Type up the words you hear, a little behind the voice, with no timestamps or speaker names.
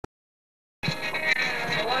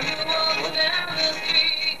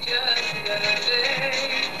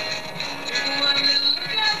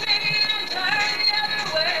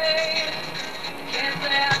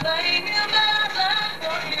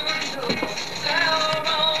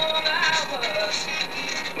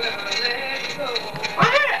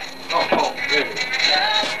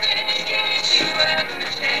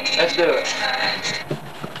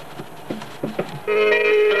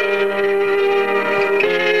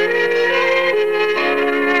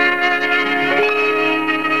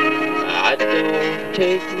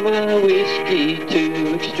my whiskey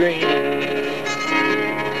too extreme.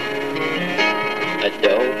 I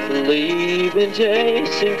don't believe in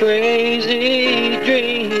chasing crazy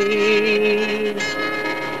dreams.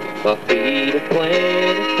 My feet are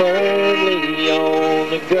planted firmly on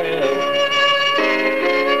the ground.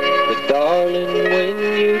 But darling, when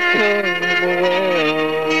you come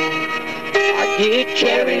around, I get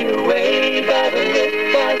carried away by the look,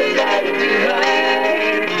 by the light in your eyes.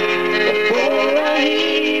 Before I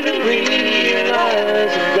even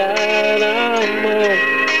realize the ride I'm on,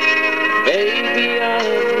 baby,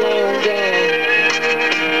 I'm long gone.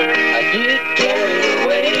 I get carried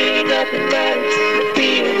away, nothing matters but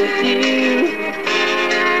being with you.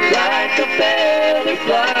 Like a feather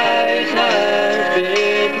flies high up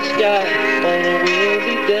in the sky on a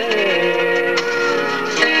windy day.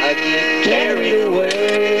 I get carried away.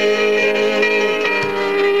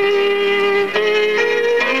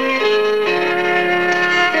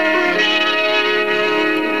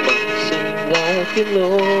 Like an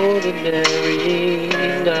ordinary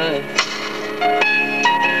night,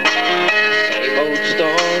 same old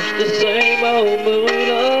stars, the same old moon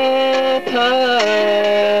up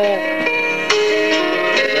high.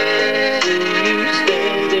 And I see you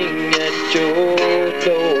standing at your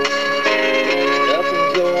door.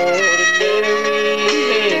 Nothing's ordinary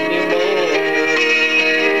anymore.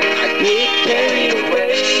 I get carried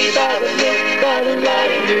away by the look, by the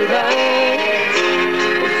light in your eyes.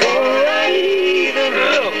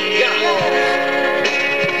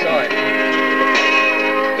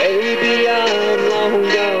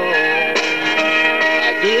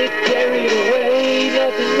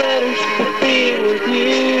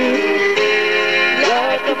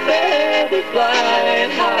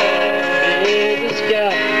 Flying high in the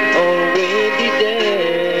sky on a windy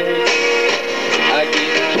day, I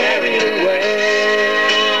get carried away.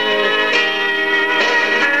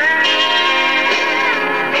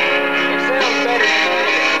 It sounds better.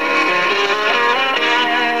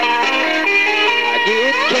 I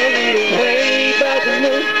get carried away by the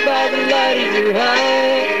look, by the light in your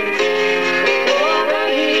eyes. Before I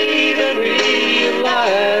even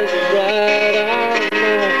realize the right I'm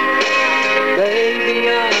on. Baby,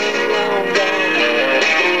 I'm long gone.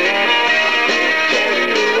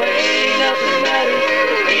 Carried away, nothing matters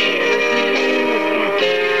but being with you.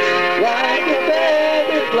 Like a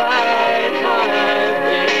feather flying high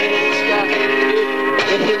in the sky.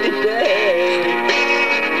 Every day,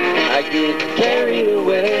 I get carried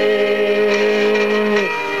away.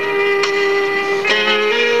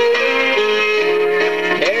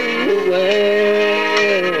 Carried away.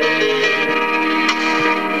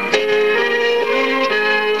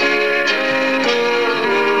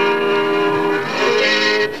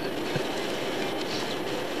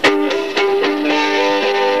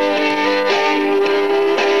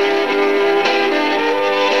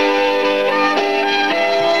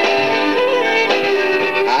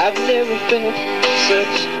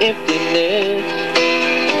 Such emptiness,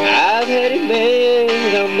 I've had it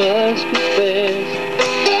made, I must confess.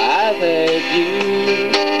 I've had you,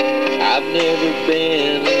 I've never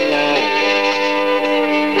been alone.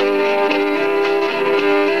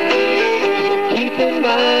 So keep in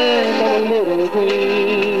mind, my little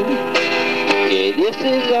queen, yeah, this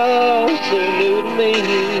is all so new to me,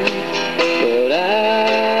 but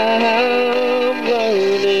I'm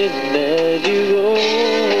learning as you go.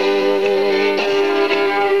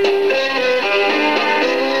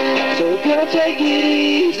 Take it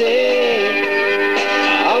easy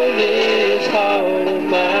on this heart of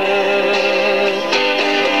mine.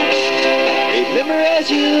 Remember as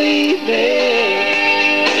you leave me,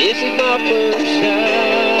 this is my first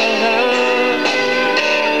time.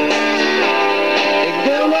 And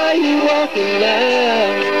girl, while you walking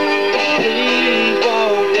now, please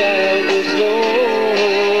walk down this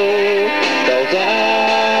road, 'cause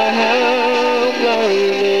I'm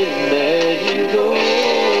learning as you go.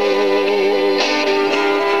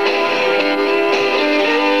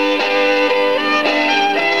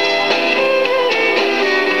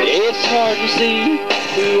 Hard to see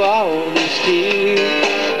through all these tears.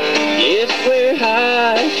 It's where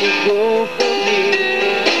I should go from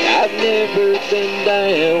here. I've never been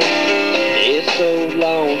down this so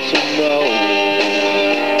lonesome road.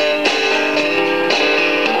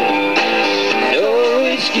 No,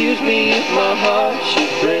 excuse me if my heart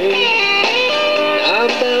should break. I'm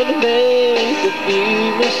bound to make a few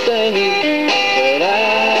mistakes, but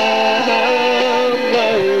I'm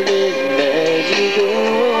learning as you go.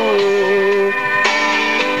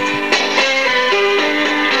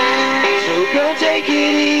 Take it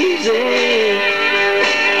easy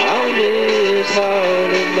on this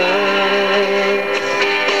heart of mine.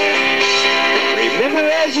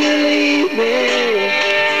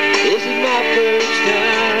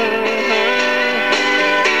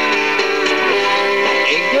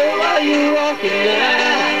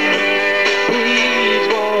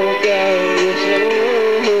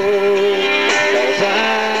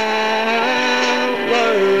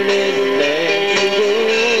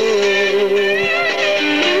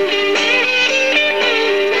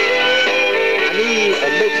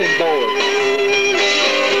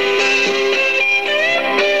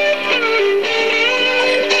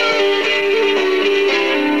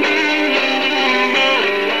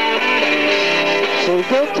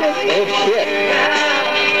 go take oh shit.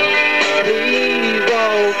 Please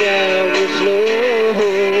walk out slow.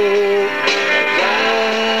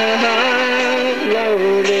 I'm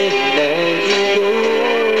learning as you go.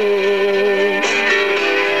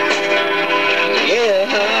 Yeah,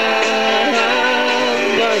 I'm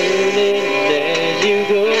learning as you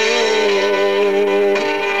go.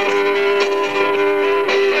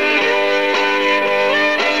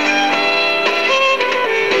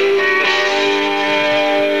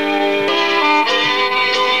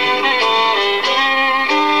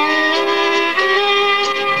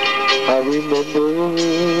 I remember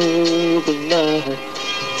the night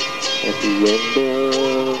at the end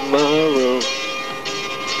of my road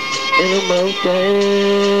in a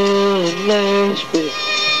motel in Nashville,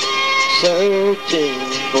 searching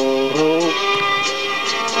for hope.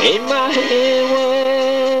 In my hand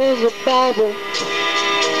was a Bible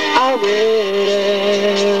I read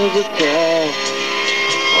as a child.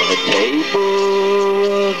 On the table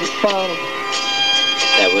was a bottle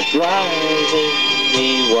that was driving me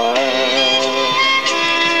wild.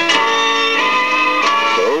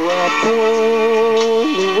 So I poured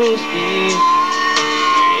the whiskey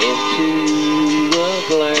into a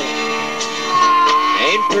glass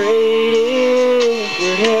and prayed it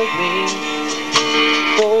would help me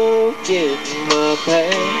forget my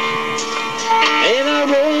past. And I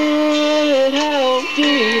read how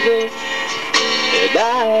Jesus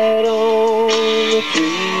died on the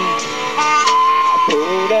tree. I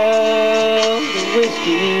poured out the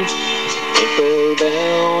whiskey and fell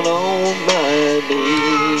down on my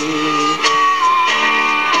knees.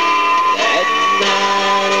 That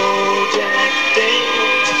night, old Jack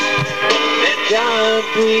Daniels at John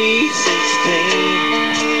 3:16,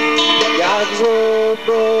 God's word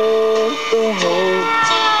broke the hope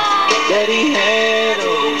that he had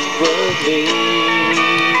over me.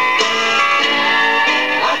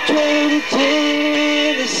 I traded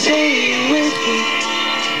Tennessee whiskey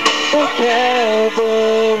for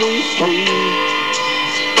Calvary Street.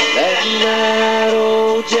 That night,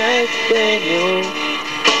 old Jack Daniels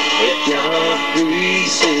at John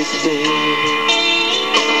 3:16.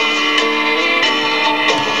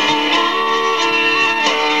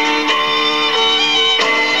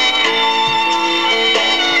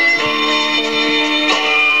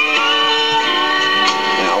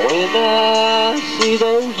 I see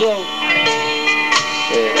those jokes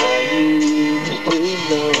that I used to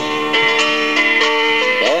know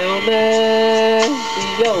down at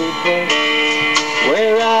the old place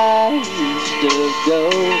where I used to go.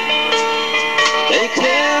 They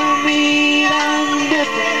tell me I'm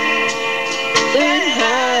different than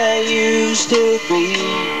I used to be,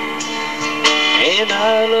 and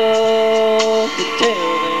I love to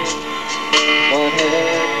tell them what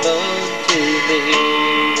happened to me.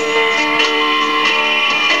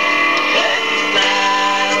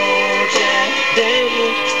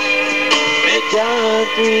 John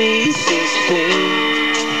 3:16,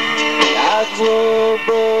 God's word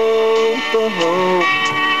broke the hope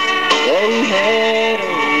that he had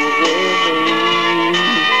over me.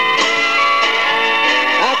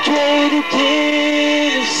 I traded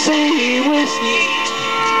Tennessee whiskey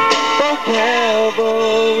for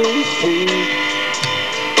Calvary Street.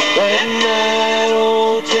 That night,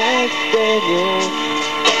 old Jack Daniels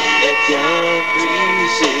at John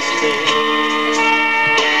 3:16.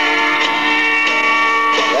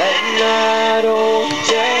 Night, old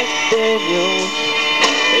Jack Daniels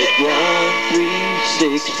at John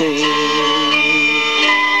 3:16.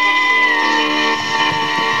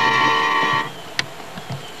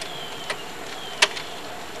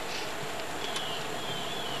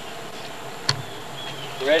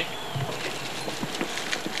 Ready?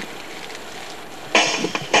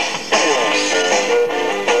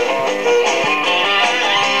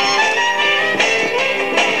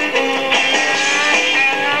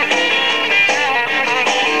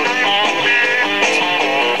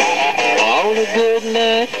 Good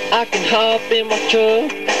night, I can hop in my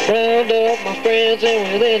truck, round up my friends,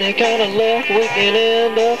 and with any kind of luck we can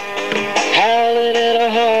end up howling at a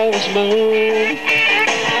harvest moon.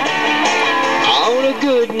 On a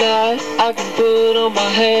good night, I can put on my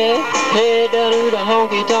hat, head down to the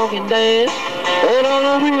honky-tonkin' dance. But on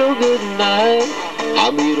a real good night,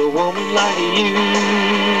 I meet a woman like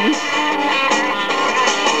you.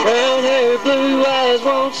 Brown hair, blue eyes,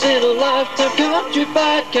 once in a lifetime,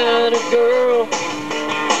 countrified kind of girl.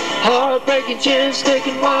 Heartbreaking, chin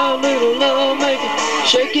sticking, wild little love making,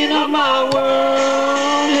 shaking up my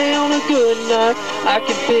world. Hey, on a good night, I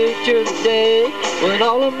can picture the day when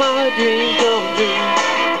all of my dreams come true.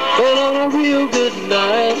 But on a real good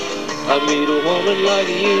night, I meet a woman like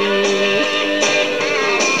you.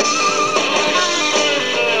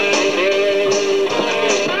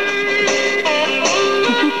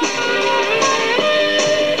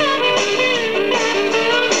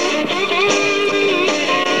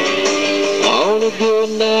 a good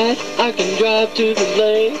night, I can drive to the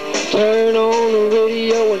lake, turn on the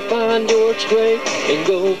radio and find George Strait, and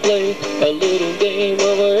go play a little game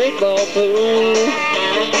of a 8-ball pool.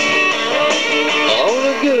 On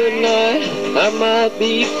a good night, I might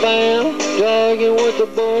be found dragging with the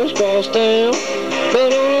boys across town,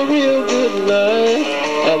 but on a real good night,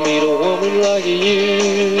 I meet a woman like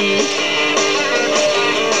you.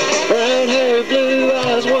 Brown hair, blue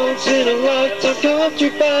eyes, once in a lifetime, country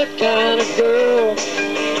fat kind of girl.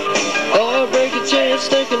 Heartbreaking chance,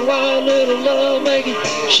 thinking wild little love making,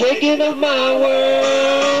 shaking up my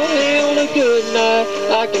world. Hey, on a good night,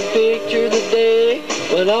 I can picture the day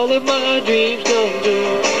when all of my dreams come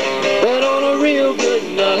true. But on a real good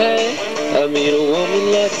night, I meet a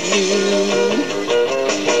woman like you.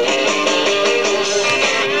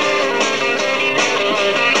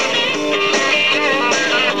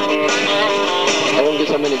 I want to get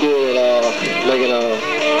something good at making a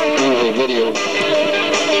music video.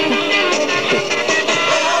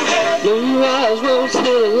 Blue eyes, once in a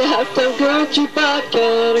lifetime, country fat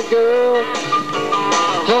kind of girl.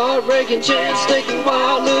 Heartbreaking chance, taking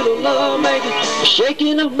wild little love making,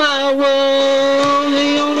 shaking up my world.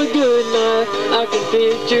 Hey, on a good night, I can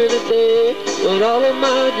picture the day when all of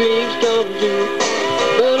my dreams come true.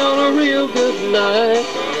 But on a real good night,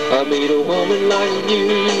 I meet a woman like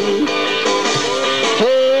you.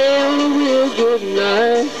 Hey, on a real good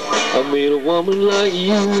night, I meet a woman like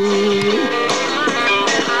you.